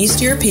Russian,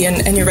 East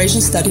European, and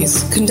Eurasian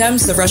Studies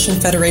condemns the Russian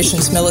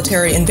Federation's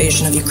military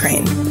invasion of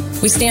Ukraine.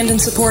 We stand in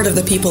support of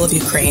the people of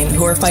Ukraine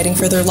who are fighting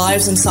for their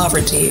lives and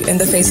sovereignty in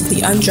the face of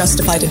the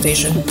unjustified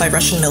invasion by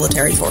Russian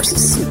military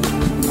forces.